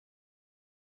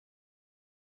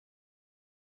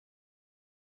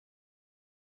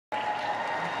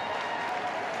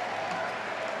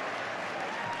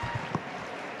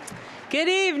Good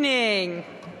evening.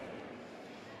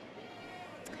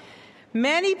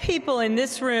 Many people in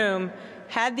this room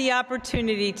had the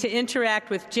opportunity to interact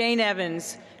with Jane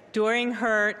Evans during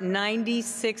her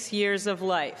 96 years of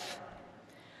life.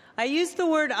 I use the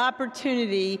word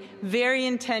opportunity very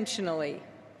intentionally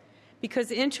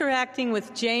because interacting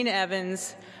with Jane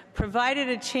Evans provided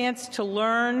a chance to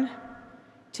learn,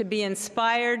 to be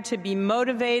inspired, to be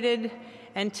motivated,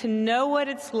 and to know what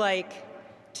it's like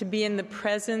to be in the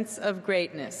presence of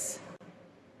greatness.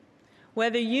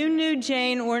 Whether you knew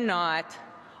Jane or not,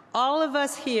 all of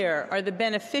us here are the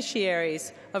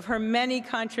beneficiaries of her many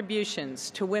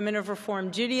contributions to Women of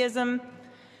Reform Judaism,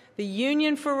 the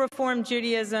Union for Reform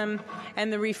Judaism,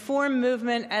 and the Reform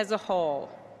movement as a whole.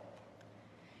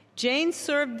 Jane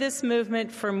served this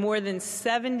movement for more than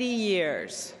 70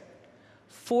 years,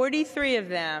 43 of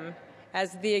them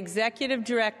as the executive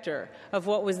director of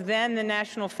what was then the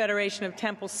National Federation of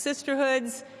Temple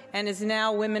Sisterhoods and is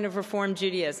now Women of Reform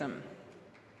Judaism.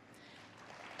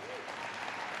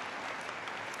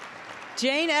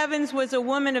 Jane Evans was a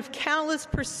woman of countless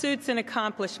pursuits and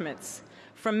accomplishments,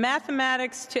 from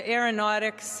mathematics to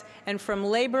aeronautics and from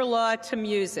labor law to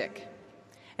music.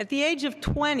 At the age of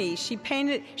 20, she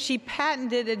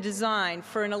patented a design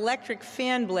for an electric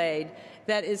fan blade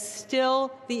that is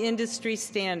still the industry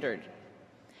standard.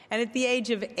 And at the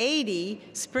age of 80,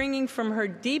 springing from her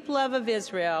deep love of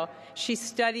Israel, she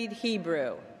studied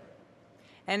Hebrew.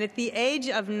 And at the age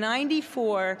of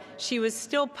 94, she was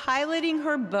still piloting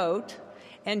her boat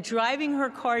and driving her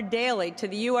car daily to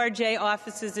the URJ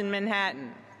offices in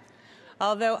Manhattan.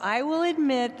 Although I will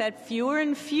admit that fewer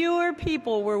and fewer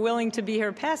people were willing to be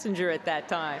her passenger at that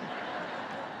time.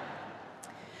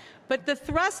 But the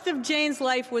thrust of Jane's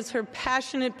life was her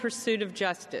passionate pursuit of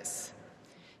justice.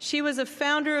 She was a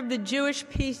founder of the Jewish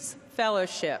Peace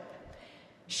Fellowship.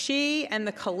 She and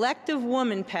the collective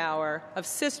woman power of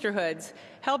sisterhoods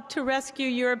helped to rescue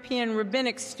European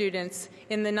rabbinic students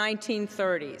in the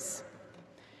 1930s.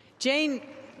 Jane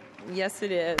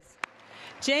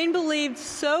believed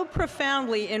so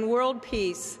profoundly in world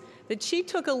peace that she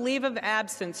took a leave of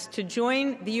absence to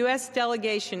join the U.S.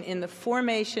 delegation in the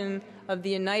formation of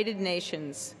the United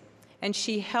Nations, and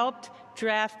she helped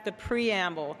draft the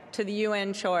preamble to the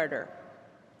UN Charter.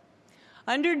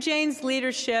 Under Jane's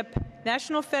leadership,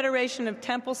 National Federation of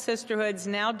Temple Sisterhoods,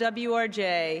 now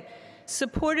WRJ,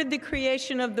 supported the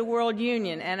creation of the World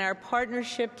Union, and our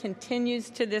partnership continues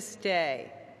to this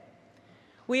day.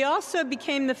 We also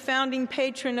became the founding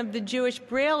patron of the Jewish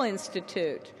Braille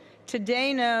Institute,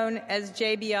 today known as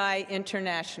JBI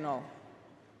International.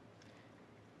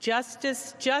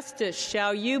 Justice, justice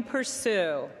shall you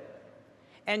pursue,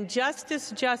 and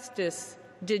justice, justice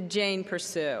did Jane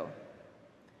pursue.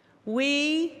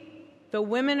 We, the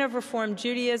Women of Reform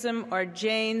Judaism, are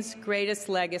Jane's greatest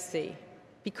legacy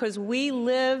because we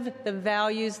live the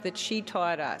values that she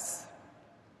taught us.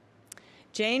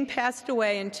 Jane passed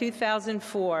away in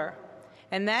 2004,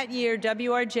 and that year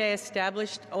WRJ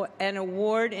established an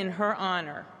award in her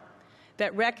honor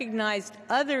that recognized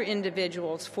other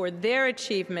individuals for their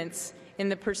achievements in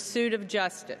the pursuit of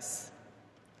justice.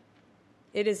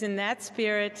 It is in that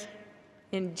spirit,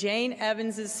 in Jane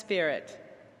Evans's spirit,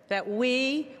 that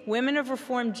we, Women of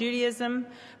Reform Judaism,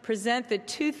 present the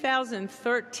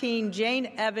 2013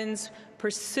 Jane Evans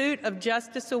Pursuit of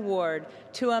Justice Award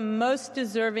to a most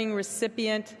deserving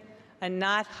recipient,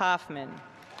 Anat Hoffman.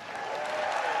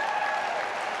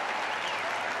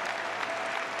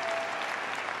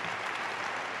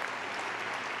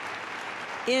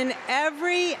 In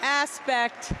every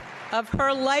aspect of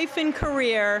her life and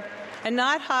career,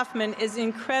 Anat Hoffman is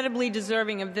incredibly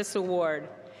deserving of this award.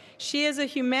 She is a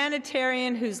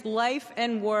humanitarian whose life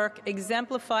and work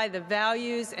exemplify the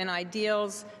values and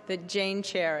ideals that Jane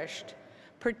cherished,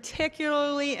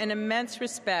 particularly an immense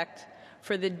respect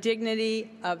for the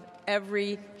dignity of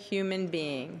every human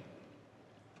being.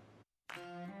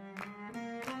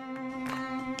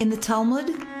 In the Talmud,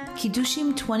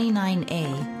 Kiddushim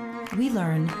 29a, we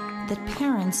learn that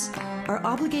parents are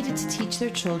obligated to teach their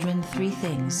children three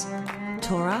things: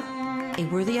 Torah, a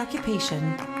worthy occupation,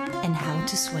 and how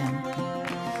to swim.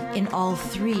 In all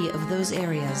three of those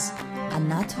areas,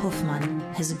 Anat Hoffman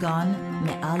has gone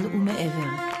me'al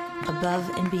u'me'ever, above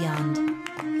and beyond.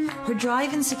 Her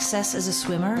drive and success as a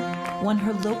swimmer won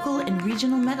her local and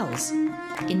regional medals.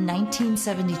 In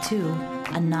 1972,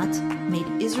 Anat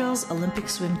made Israel's Olympic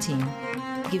swim team,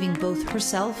 giving both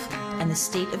herself and the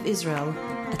state of Israel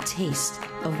a taste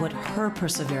of what her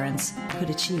perseverance could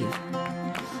achieve.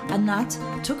 Anat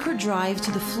took her drive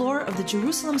to the floor of the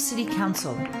Jerusalem City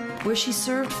Council, where she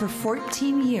served for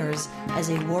 14 years as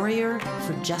a warrior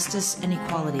for justice and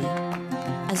equality.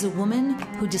 As a woman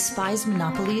who despised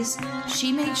monopolies,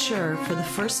 she made sure for the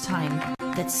first time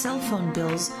that cell phone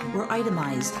bills were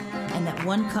itemized and that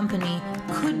one company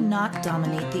could not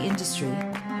dominate the industry.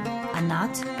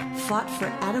 Anat fought for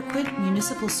adequate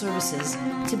municipal services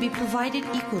to be provided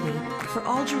equally for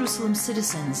all Jerusalem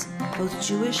citizens, both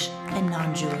Jewish and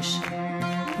non-Jewish.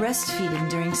 Breastfeeding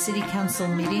during city council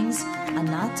meetings,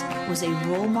 Anat was a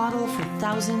role model for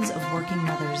thousands of working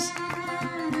mothers.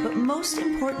 But most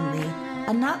importantly,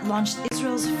 Anat launched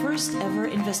Israel's first ever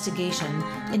investigation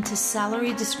into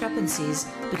salary discrepancies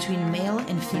between male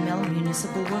and female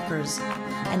municipal workers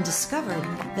and discovered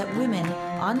that women,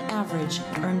 on average,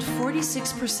 earned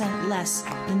 46% less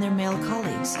than their male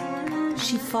colleagues.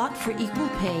 She fought for equal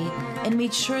pay and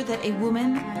made sure that a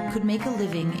woman could make a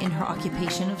living in her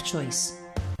occupation of choice.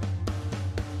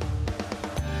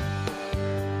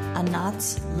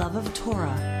 Anat's love of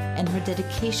Torah and her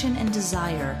dedication and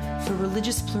desire for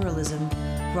religious pluralism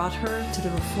brought her to the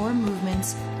Reform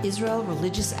Movement's Israel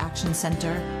Religious Action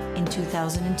Center in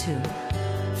 2002.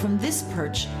 From this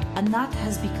perch, Anat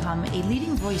has become a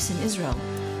leading voice in Israel,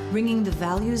 bringing the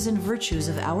values and virtues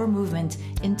of our movement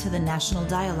into the national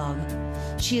dialogue.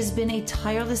 She has been a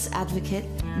tireless advocate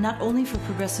not only for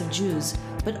progressive Jews,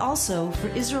 but also for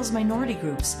Israel's minority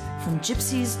groups, from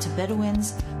gypsies to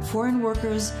Bedouins, foreign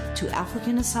workers to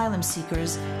African asylum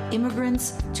seekers,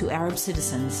 immigrants to Arab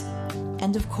citizens.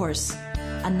 And of course,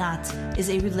 Anat is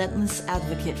a relentless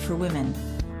advocate for women,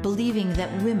 believing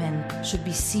that women should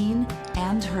be seen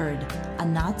and heard.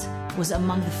 Anat was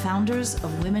among the founders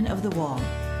of Women of the Wall.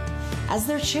 As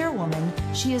their chairwoman,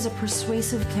 she is a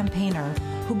persuasive campaigner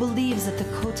who believes that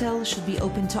the Kotel should be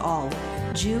open to all,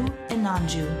 Jew and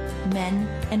non-Jew, men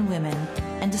and women,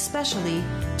 and especially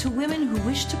to women who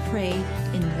wish to pray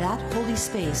in that holy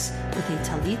space with a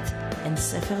talit and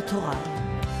Sefer Torah.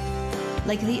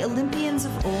 Like the Olympians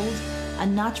of old,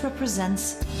 Anat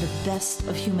represents the best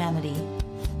of humanity.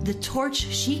 The torch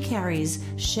she carries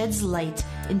sheds light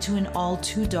into an all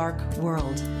too dark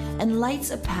world and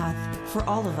lights a path for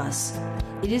all of us.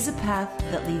 It is a path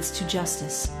that leads to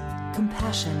justice,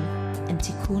 compassion, and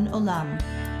tikkun olam,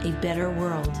 a better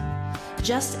world.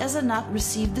 Just as Anat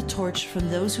received the torch from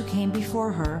those who came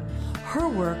before her, her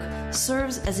work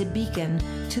serves as a beacon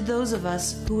to those of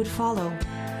us who would follow.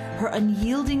 Her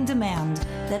unyielding demand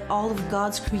that all of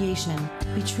God's creation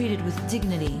be treated with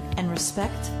dignity and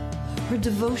respect, her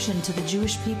devotion to the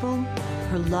Jewish people,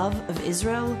 her love of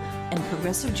Israel and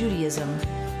progressive Judaism,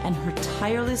 and her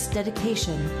tireless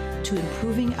dedication to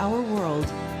improving our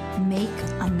world make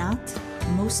Anat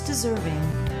most deserving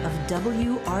of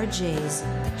WRJ's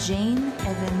Jane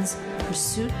Evans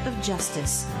Pursuit of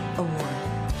Justice Award.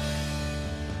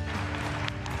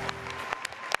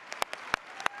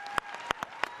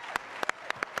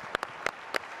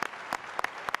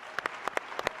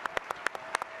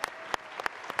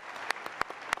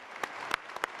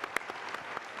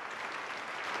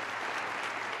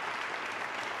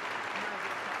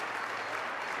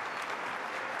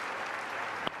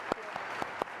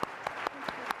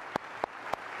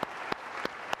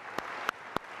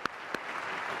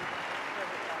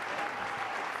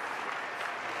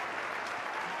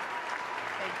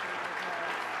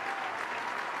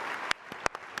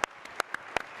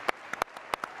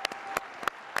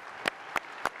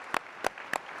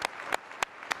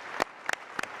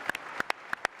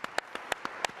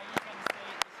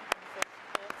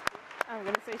 I'm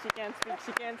going to say she can't speak,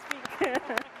 she can't speak.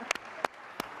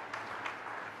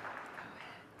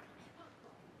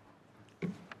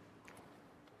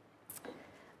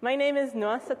 My name is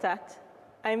Noah Satat.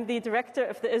 I'm the director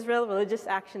of the Israel Religious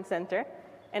Action Center,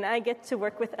 and I get to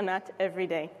work with Anat every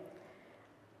day.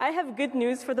 I have good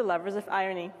news for the lovers of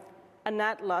irony.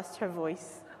 Anat lost her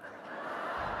voice.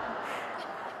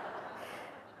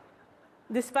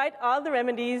 Despite all the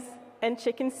remedies and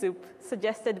chicken soup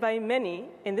suggested by many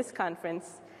in this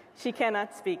conference, she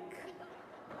cannot speak.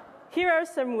 Here are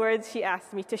some words she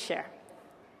asked me to share.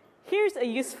 Here's a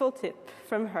useful tip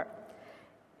from her.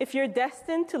 If you're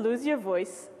destined to lose your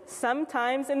voice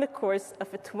sometimes in the course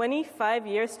of a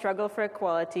 25-year struggle for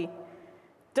equality,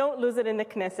 don't lose it in the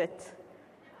Knesset.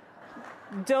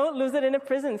 Don't lose it in a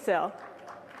prison cell.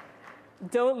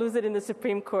 Don't lose it in the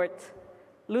Supreme Court.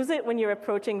 Lose it when you're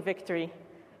approaching victory.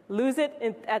 Lose it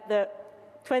at the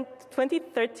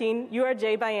 2013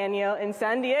 URJ Biennial in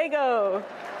San Diego.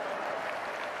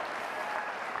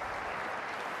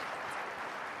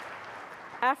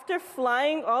 After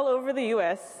flying all over the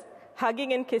US,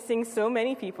 hugging and kissing so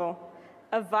many people,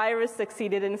 a virus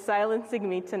succeeded in silencing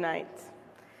me tonight.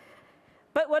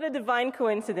 But what a divine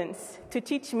coincidence to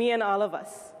teach me and all of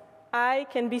us. I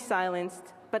can be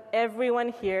silenced but everyone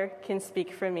here can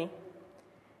speak for me.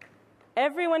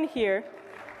 Everyone here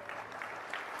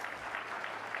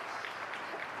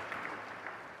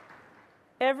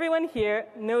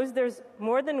knows there's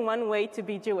more than one way to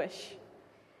be Jewish.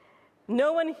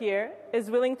 No one here is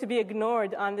willing to be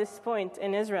ignored on this point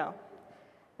in Israel.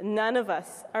 None of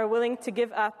us are willing to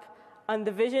give up on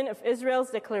the vision of Israel's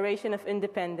Declaration of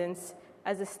Independence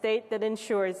as a state that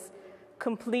ensures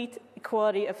complete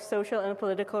equality of social and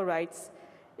political rights,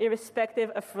 irrespective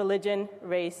of religion,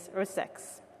 race, or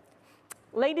sex.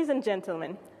 Ladies and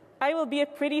gentlemen, I will be a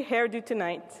pretty hairdo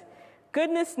tonight.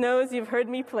 Goodness knows you've heard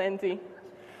me plenty.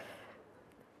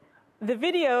 The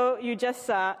video you just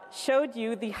saw showed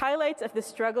you the highlights of the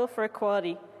struggle for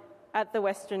equality at the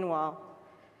Western Wall.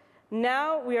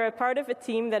 Now we are a part of a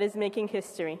team that is making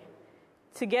history,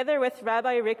 together with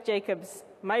Rabbi Rick Jacobs,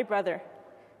 my brother,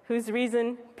 whose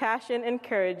reason, passion, and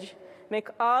courage make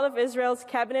all of Israel's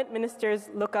cabinet ministers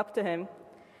look up to him.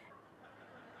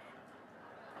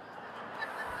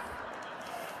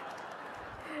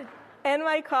 And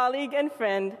my colleague and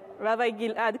friend, Rabbi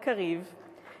Gilad Kariv,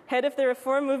 head of the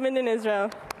Reform movement in Israel,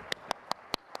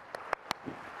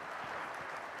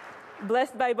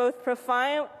 blessed by both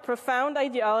profound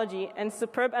ideology and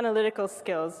superb analytical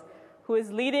skills, who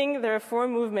is leading the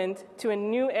Reform movement to a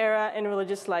new era in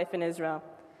religious life in Israel.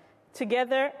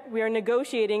 Together, we are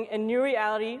negotiating a new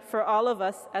reality for all of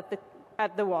us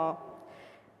at the wall.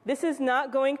 This is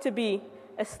not going to be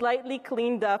a slightly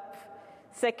cleaned up,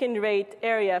 second-rate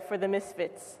area for the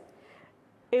misfits.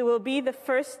 It will be the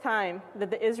first time that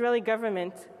the Israeli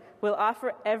government will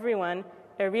offer everyone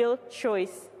a real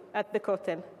choice at the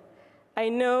Kotel. I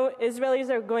know Israelis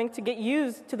are going to get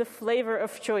used to the flavor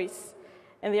of choice,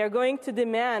 and they are going to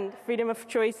demand freedom of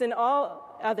choice in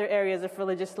all other areas of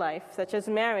religious life, such as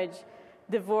marriage,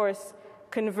 divorce,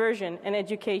 conversion, and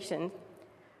education.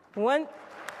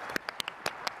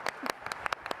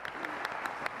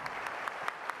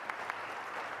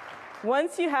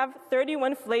 Once you have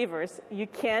 31 flavors, you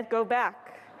can't go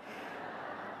back.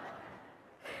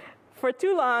 For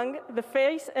too long, the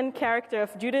face and character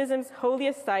of Judaism's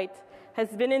holiest site has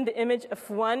been in the image of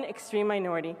one extreme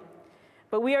minority.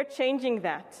 But we are changing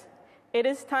that. It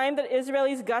is time that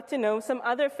Israelis got to know some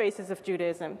other faces of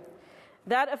Judaism.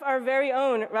 That of our very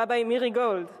own Rabbi Miri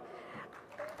Gold.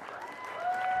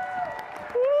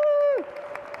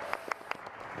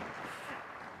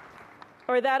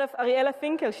 Or that of Ariela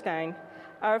Finkelstein,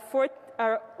 our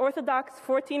Orthodox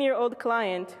 14-year-old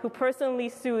client who personally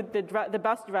sued the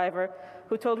bus driver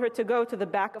who told her to go to the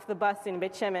back of the bus in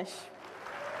Beit Shemesh.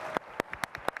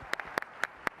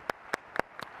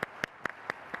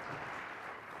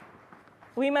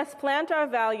 We must plant our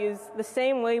values the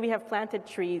same way we have planted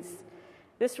trees.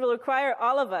 This will require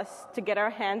all of us to get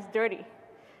our hands dirty,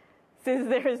 since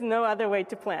there is no other way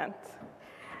to plant.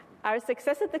 Our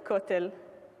success at the Kotel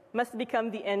must become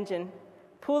the engine,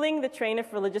 pulling the train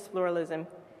of religious pluralism.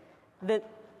 The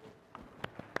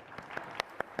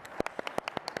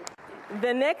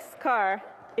next car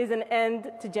is an end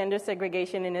to gender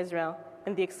segregation in Israel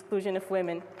and the exclusion of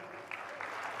women.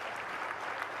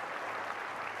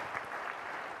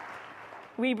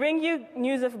 We bring you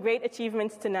news of great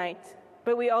achievements tonight,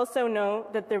 but we also know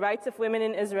that the rights of women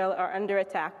in Israel are under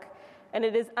attack, and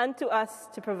it is unto us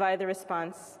to provide the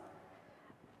response.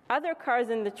 Other cars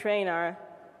in the train are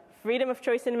freedom of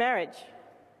choice in marriage,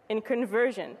 in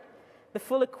conversion, the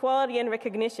full equality and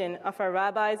recognition of our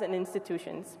rabbis and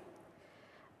institutions.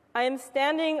 I am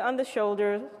standing on the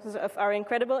shoulders of our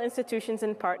incredible institutions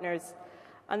and partners,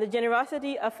 on the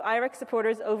generosity of IREC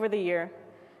supporters over the year.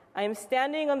 I am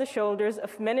standing on the shoulders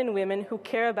of men and women who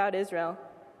care about Israel,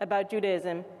 about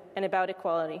Judaism, and about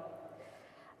equality.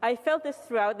 I felt this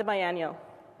throughout the Biennial.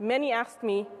 Many asked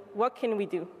me, what can we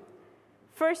do?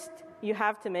 First, you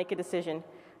have to make a decision.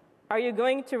 Are you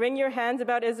going to wring your hands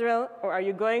about Israel, or are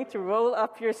you going to roll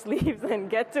up your sleeves and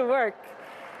get to work?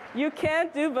 You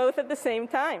can't do both at the same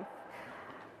time.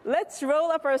 Let's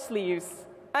roll up our sleeves.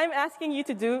 I'm asking you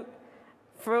to do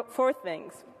four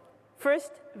things.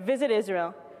 First, visit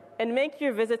Israel, and make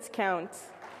your visits count.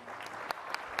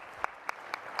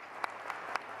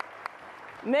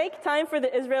 Make time for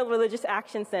the Israel Religious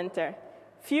Action Center.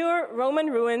 Fewer Roman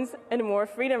ruins and more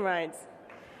freedom rides.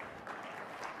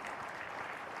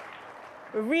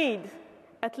 Read.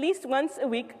 At least once a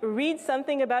week, read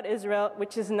something about Israel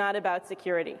which is not about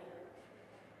security.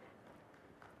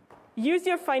 Use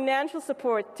your financial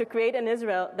support to create an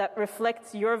Israel that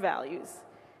reflects your values.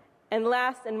 And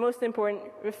last and most important,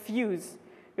 refuse.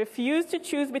 Refuse to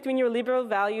choose between your liberal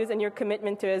values and your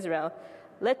commitment to Israel.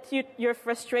 Let your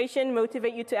frustration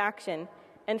motivate you to action.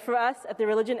 And for us at the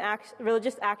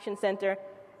Religious Action Center,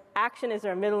 Action is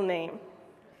her middle name.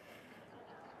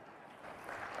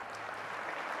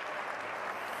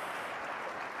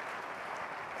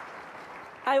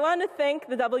 I want to thank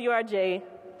the WRJ,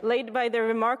 led by their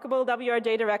remarkable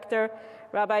WRJ director,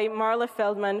 Rabbi Marla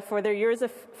Feldman, for their years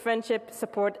of friendship,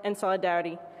 support, and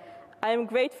solidarity. I am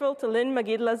grateful to Lynn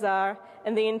Magid-Lazar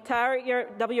and the entire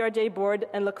WRJ board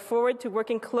and look forward to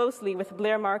working closely with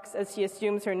Blair Marks as she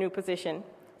assumes her new position.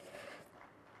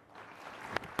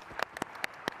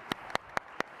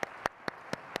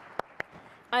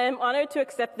 I am honored to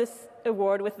accept this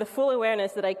award with the full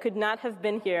awareness that I could not have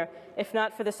been here if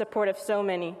not for the support of so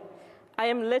many. I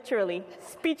am literally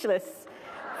speechless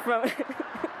from,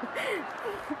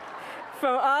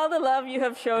 from all the love you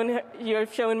have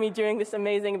shown me during this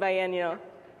amazing biennial.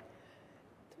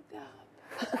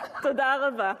 Toda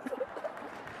raba.